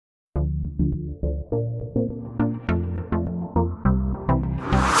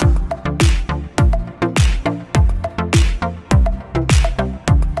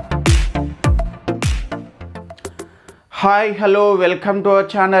Hi, hello, welcome to our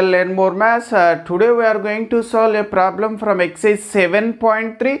channel Learn More Maths. Today we are going to solve a problem from exercise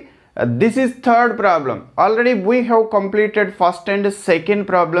 7.3. This is third problem. Already we have completed first and second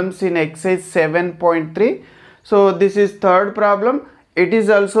problems in exercise 7.3. So this is third problem. It is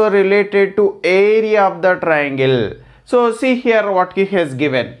also related to area of the triangle. So see here what he has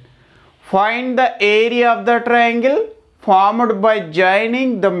given. Find the area of the triangle formed by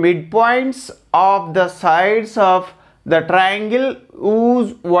joining the midpoints of the sides of the triangle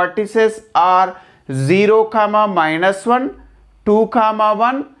whose vertices are 0, -1, 2,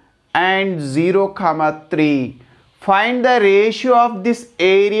 1 and 0, 3. Find the ratio of this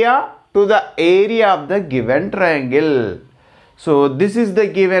area to the area of the given triangle. So this is the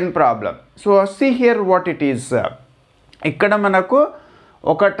given problem. So see here what it is. ikkada manaku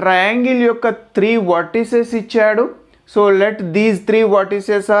oka triangle yokka 3 vertices ichadu. So let these 3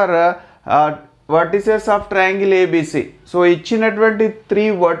 vertices are vertices of triangle ABC. So ఇచ్చినటువంటి 3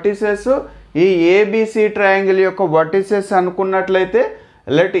 vertices ఈ ABC triangle యొక్క vertices అనుకున్నట్లయితే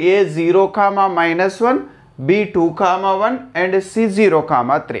let A 0, -1, B 2, 1 and C 0,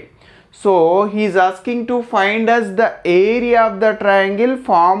 3. So he is asking to find us the area of the triangle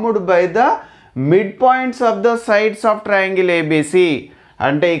formed by the midpoints of the sides of triangle ABC.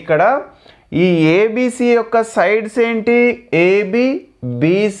 అంటే ఇక్కడ ఈ ABC యొక్క sides ఏంటి? AB,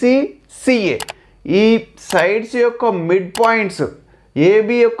 BC, CA. ఈ sides యొక్క mid points AB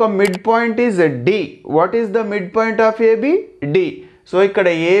యొక్క mid point is D. What is the mid point of AB? D. So ఇక్కడ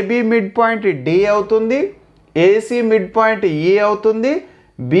AB mid point D అవుతుంది, AC మిడ్ పాయింట్ E అవుతుంది,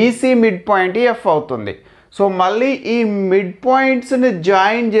 BC మిడ్ పాయింట్ F అవుతుంది. So మళ్ళీ ఈ mid పాయింట్స్ని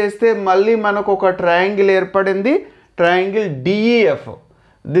join చేస్తే మళ్ళీ మనకు ఒక ట్రయాంగిల్ ఏర్పడింది, triangle DEF.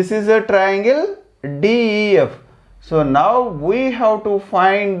 This is a triangle DEF. So now we have to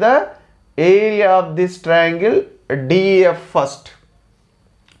find the area of this triangle DEF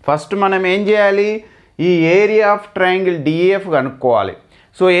first మనం ఏం చేయాలి? ఈ ఏరియా ఆఫ్ ట్రయాంగిల్ DEF కనుక్కోవాలి.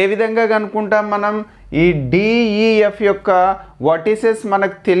 సో ఏ విధంగా కనుక్కుంటాం మనం? ఈ DEF యొక్క వర్టిసెస్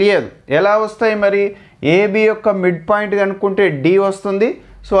మనకు తెలియదు, ఎలా వస్తాయి మరి? AB యొక్క మిడ్ పాయింట్ కనుక్కుంటే D వస్తుంది.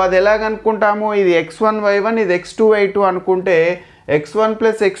 సో అది ఎలా కనుక్కుంటాము? ఇది x1 y1 ఇది x2 y2 అనుకుంటే x1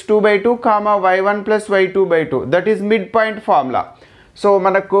 + x2/2, y1 + y2/2 that is mid point formula. So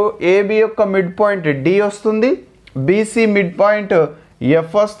మనకు AB యొక్క మిడ్ పాయింట్ D వస్తుంది, BC మిడ్ పాయింట్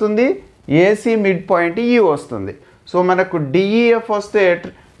F వస్తుంది, AC మిడ్ పాయింట్ E వస్తుంది. సో మనకు DEF వస్తే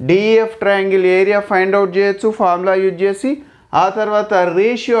DEF triangle area find out చేయొచ్చు formula use చేసి. ఆ తర్వాత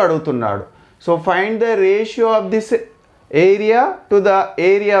రేషియో అడుగుతున్నాడు. So find the ratio of this area to the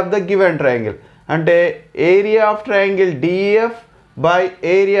area of the given triangle. అంటే area of triangle DEF by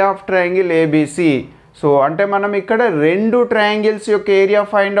area of triangle ABC. So అంటే మనం ఇక్కడ రెండు ట్రయాంగిల్స్ యొక్క ఏరియా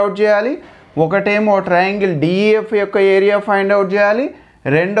ఫైండ్ అవుట్ చేయాలి. ఒకటేమో ట్రయాంగిల్ DEF యొక్క ఏరియా ఫైండ్ అవుట్ చేయాలి,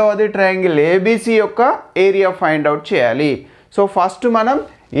 రెండవది ట్రయాంగిల్ ABC యొక్క ఏరియా ఫైండ్ అవుట్ చేయాలి. సో ఫస్ట్ మనం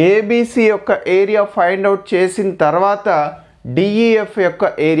ABC యొక్క ఏరియా ఫైండ్ అవుట్ చేసిన తర్వాత DEF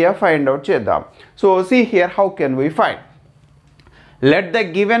యొక్క ఏరియా ఫైండ్ అవుట్ చేద్దాం. So see here how can we find? Let the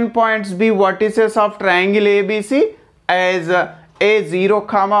given points be vertices of triangle ABC as A 0,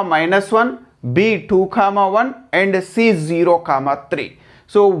 -1, B 2, 1 and C 0, 3.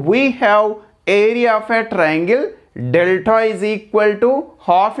 So we have area of a triangle delta is equal to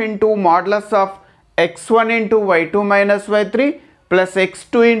half into modulus of x1 into y2 minus y3 plus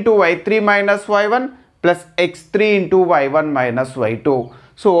x2 into y3 minus y1 plus x3 into y1 minus y2.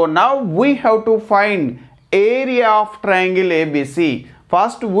 So now we have to find area of triangle ABC.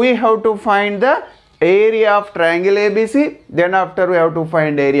 First we have to find the area of triangle ABC, then after we have to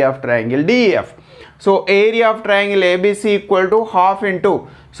find area of triangle DEF. So area of triangle ABC equal to half into,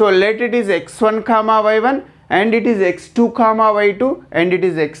 so let it is x1, y1 and it is x2, y2 and it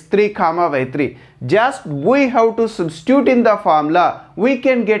is x3, y3. Just we have to substitute in the formula, we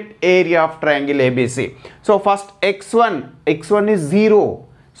can get area of triangle ABC. So first x1 is 0.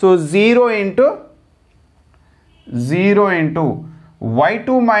 So 0 into y2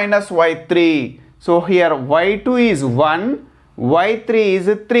 minus y3. So here y2 is 1, y3 is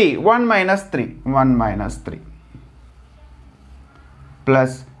 3, 1 minus 3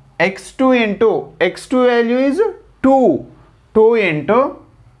 plus x2 into x2 value is 2 into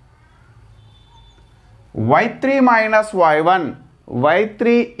y3 minus y1, y3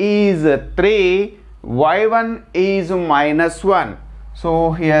 is 3, y1 is -1. So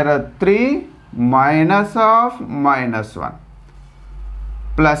here 3 minus of -1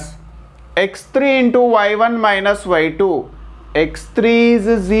 plus x3 into y1 minus y2, x3 is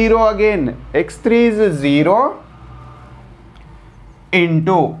 0 again, x3 is 0,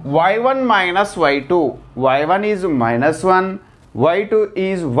 into y1 minus y2. y1 is minus 1, y2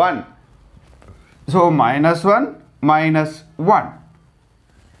 is 1. So minus 1 minus 1.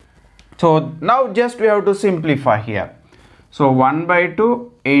 So now just we have to simplify here. So 1 by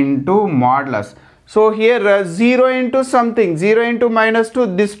 2 into modulus. So here 0 into something, 0 into minus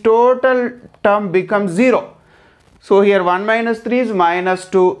 2, this total term becomes 0. So here 1 minus 3 is minus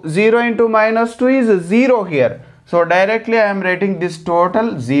 2, 0 into minus 2 is 0 here. So directly I am writing this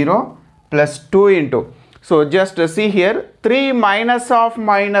total 0 plus 2 into. So just see here 3 minus of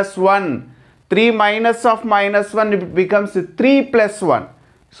minus 1. 3 minus of minus 1, it becomes 3 plus 1.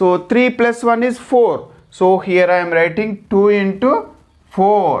 So 3 plus 1 is 4. So here I am writing 2 into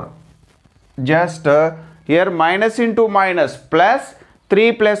 4. Just here minus into minus plus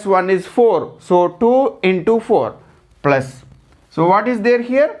 3 plus 1 is 4. So 2 into 4 plus. So what is there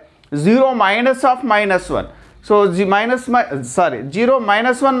here? 0 minus of minus 1. So 0 minus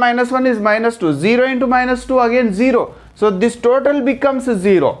 1 is minus 2. 0 into minus 2 again 0. So this total becomes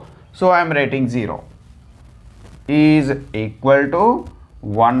 0. So I am writing 0 is equal to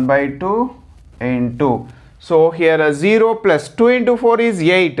 1 by 2 into. So here 0 plus 2 into 4 is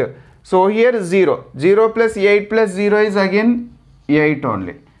 8. So here 0. 0 plus 8 plus 0 is again 8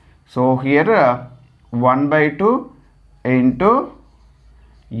 only. So here 1 by 2 into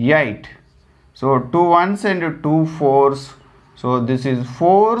 8. So 2 ones and 2 4s. So this is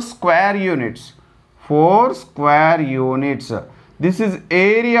 4 square units. 4 square units. This is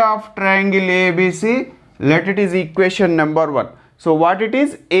area of triangle ABC. Let it is equation number 1. So what it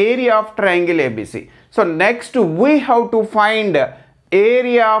is? Area of triangle ABC. So next we have to find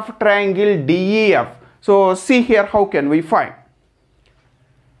area of triangle DEF. So see here how can we find.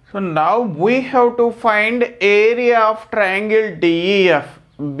 So now we have to find area of triangle DEF.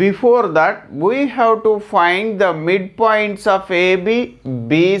 Before that we have to find the midpoints of AB,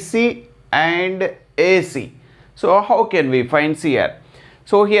 BC and AC. So how can we find here?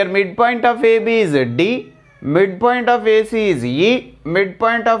 So here midpoint of AB is D, midpoint of AC is E,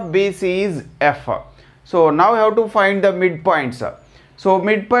 midpoint of BC is F. So now we have to find the midpoints. So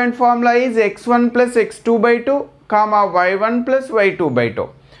midpoint formula is x1 plus x2 by 2 comma y1 plus y2 by 2.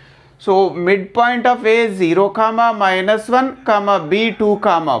 So midpoint of A 0 comma minus 1 comma B 2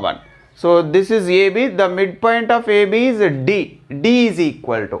 comma 1. So this is AB. The midpoint of AB is D. D is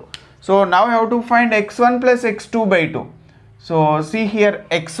equal to. So now we have to find x1 plus x2 by 2. So see here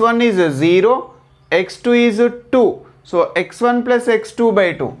x1 is 0, x2 is 2. So x1 plus x2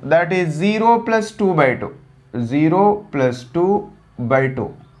 by 2, that is 0 plus 2 by 2. 0 plus 2 by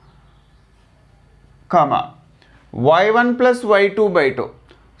 2 comma y1 plus y2 by 2.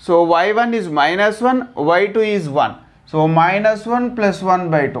 So y1 is minus 1, y2 is 1. So minus 1 plus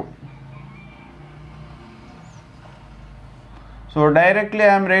 1 by 2. So directly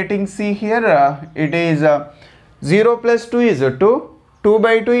I am writing, see here it is 0 plus 2 is 2, 2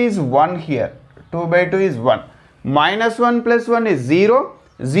 by 2 is 1 here, 2 by 2 is 1. Minus 1 plus 1 is 0,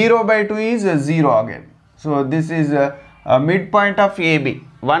 0 by 2 is 0 again. So this is a midpoint of AB,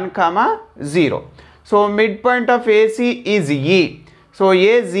 1 comma 0. So midpoint of AC is E. So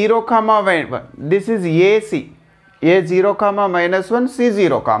A 0 comma 1, this is AC, A 0 comma minus 1, C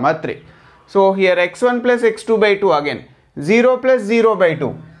 0 comma 3. So here x1 plus x2 by 2 again, 0 plus 0 by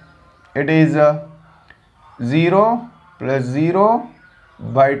 2, it is 0 plus 0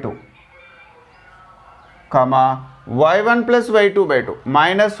 by 2 comma y1 plus y2 by 2,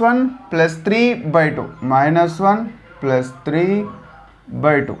 minus 1 plus 3 by 2, minus 1 plus 3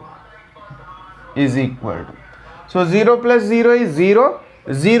 by 2 is equal to. So 0 plus 0 is 0,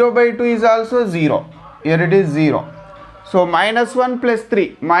 0 by 2 is also 0, here it is 0. So minus 1 plus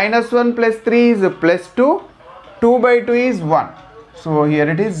 3, minus 1 plus 3 is plus 2, 2 by 2 is 1. So here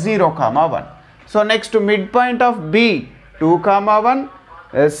it is 0 comma 1. So next midpoint of B 2 comma 1,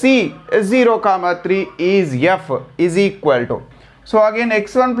 C 0 comma 3 is F is equal to. So again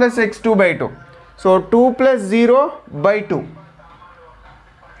x1 plus x2 by 2. So 2 plus 0 by 2.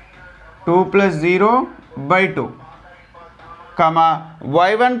 2 plus 0 by 2 comma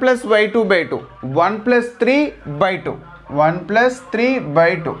y1 plus y2 by 2, 1 plus 3 by 2, 1 plus 3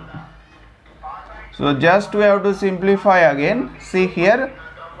 by 2. So just we have to simplify again. See here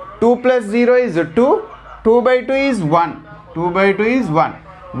 2 plus 0 is 2, 2 by 2 is 1, 2 by 2 is 1,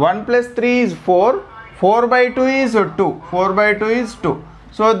 1 plus 3 is 4, 4 by 2 is 2, 4 by 2 is 2.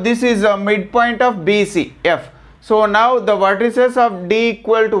 So this is a midpoint of BC, F. So now the vertices of D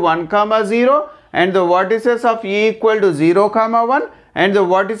equal to 1 comma 0 and the vertices of E equal to 0 comma 1 and the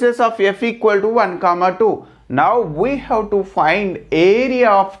vertices of F equal to 1 comma 2. Now we have to find area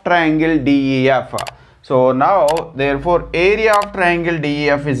of triangle DEF. So now therefore area of triangle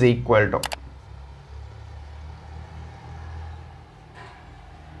DEF is equal to,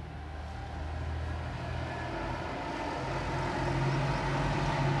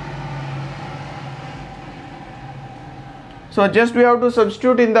 so just we have to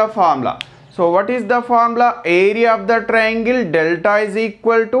substitute in the formula. So what is the formula? Area of the triangle delta is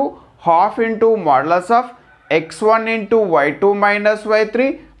equal to half into modulus of x1 into y2 minus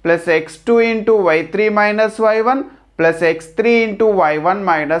y3 plus x2 into y3 minus y1 plus x3 into y1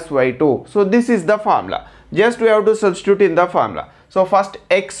 minus y2. So this is the formula. Just we have to substitute in the formula. So first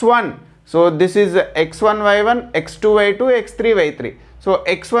x1. So this is x1 y1, x2 y2, x3 y3. So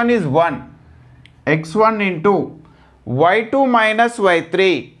x1 is 1. x1 into y2 minus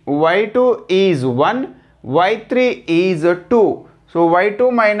y3, y2 is 1, y3 is 2. So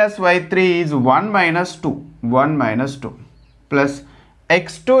y2 minus y3 is 1 minus 2, 1 minus 2 plus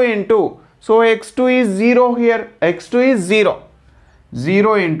x2 into, so x2 is 0 here, x2 is 0,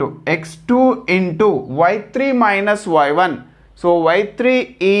 0 into x2 into y3 minus y1. So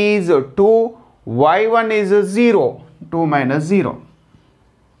y3 is 2, y1 is 0, 2 minus 0.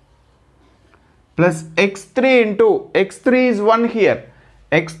 Plus x3 into, x3 is 1 here,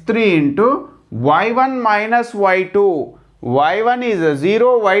 x3 into y1 minus y2, y1 is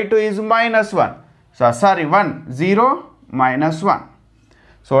 0, y2 is minus 1. So sorry, 1, 0 minus 1.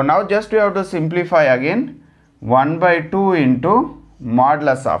 So now just we have to simplify again, 1 by 2 into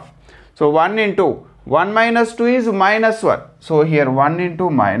modulus of. So 1 into 1 minus 2 is minus 1. So here 1 into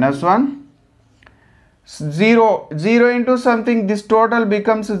minus 1, 0, 0 into something, this total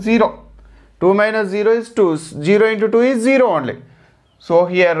becomes 0. 2 minus 0 is 2, 0 into 2 is 0 only. So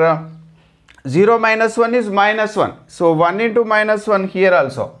here 0 minus 1 is minus 1. So 1 into minus 1 here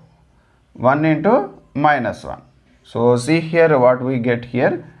also, 1 into minus 1. So see here what we get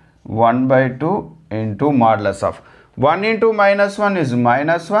here, 1 by 2 into modulus of. 1 into minus 1 is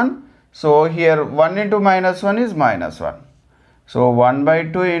minus 1. So here 1 into minus 1 is minus 1. So 1 by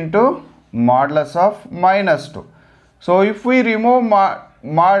 2 into modulus of minus 2. So if we remove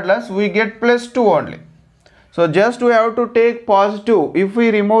modulus, we get plus 2 only. So just we have to take positive. If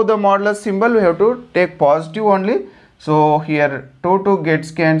we remove the modulus symbol, we have to take positive only. So here 2 gets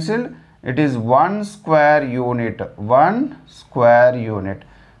cancelled. It is 1 square unit. 1 square unit.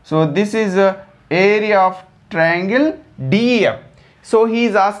 So this is area of triangle DEF. So he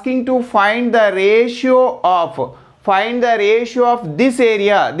is asking to find the ratio of this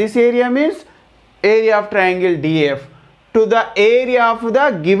area. This area means area of triangle DEF to the area of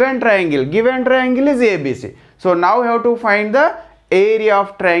the given triangle. Given triangle is ABC. So now we have to find the area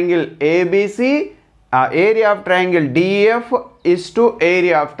of triangle ABC. Area of triangle DEF is to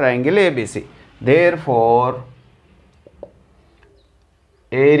area of triangle ABC. Therefore,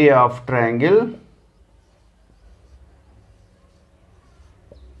 area of triangle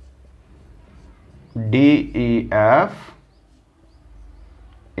DEF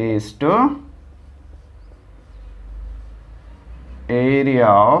is to area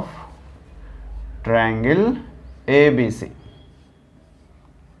of triangle ABC.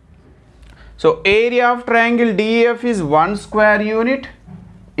 So area of triangle DEF is 1 square unit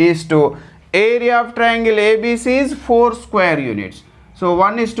is to area of triangle ABC is 4 square units. So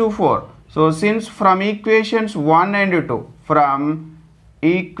 1 is to 4. So since from equations 1 and 2, from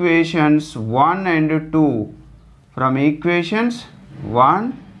equations 1 and 2, from equations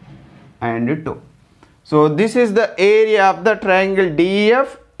 1 and 2. So this is the area of the triangle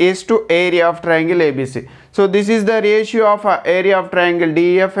DEF is to area of triangle ABC. So this is the ratio of area of triangle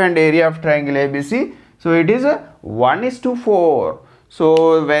DEF and area of triangle ABC. So it is 1 is to 4.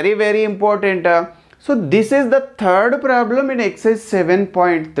 So very important. So this is the third problem in exercise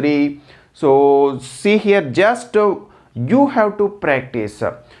 7.3. So see here, just you have to practice.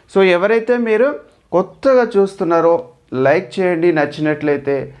 So ఎవరైతే మీరు కొత్తగా చూస్తున్నారో like చేయండి,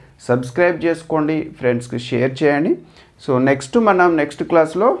 నచ్చినట్లయితే subscribe చేసుకోండి, ఫ్రెండ్స్కి share చేయండి. So next మనం నెక్స్ట్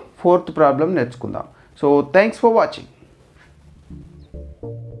క్లాస్లో 4th ప్రాబ్లం నేర్చుకుందాం. So thanks for watching.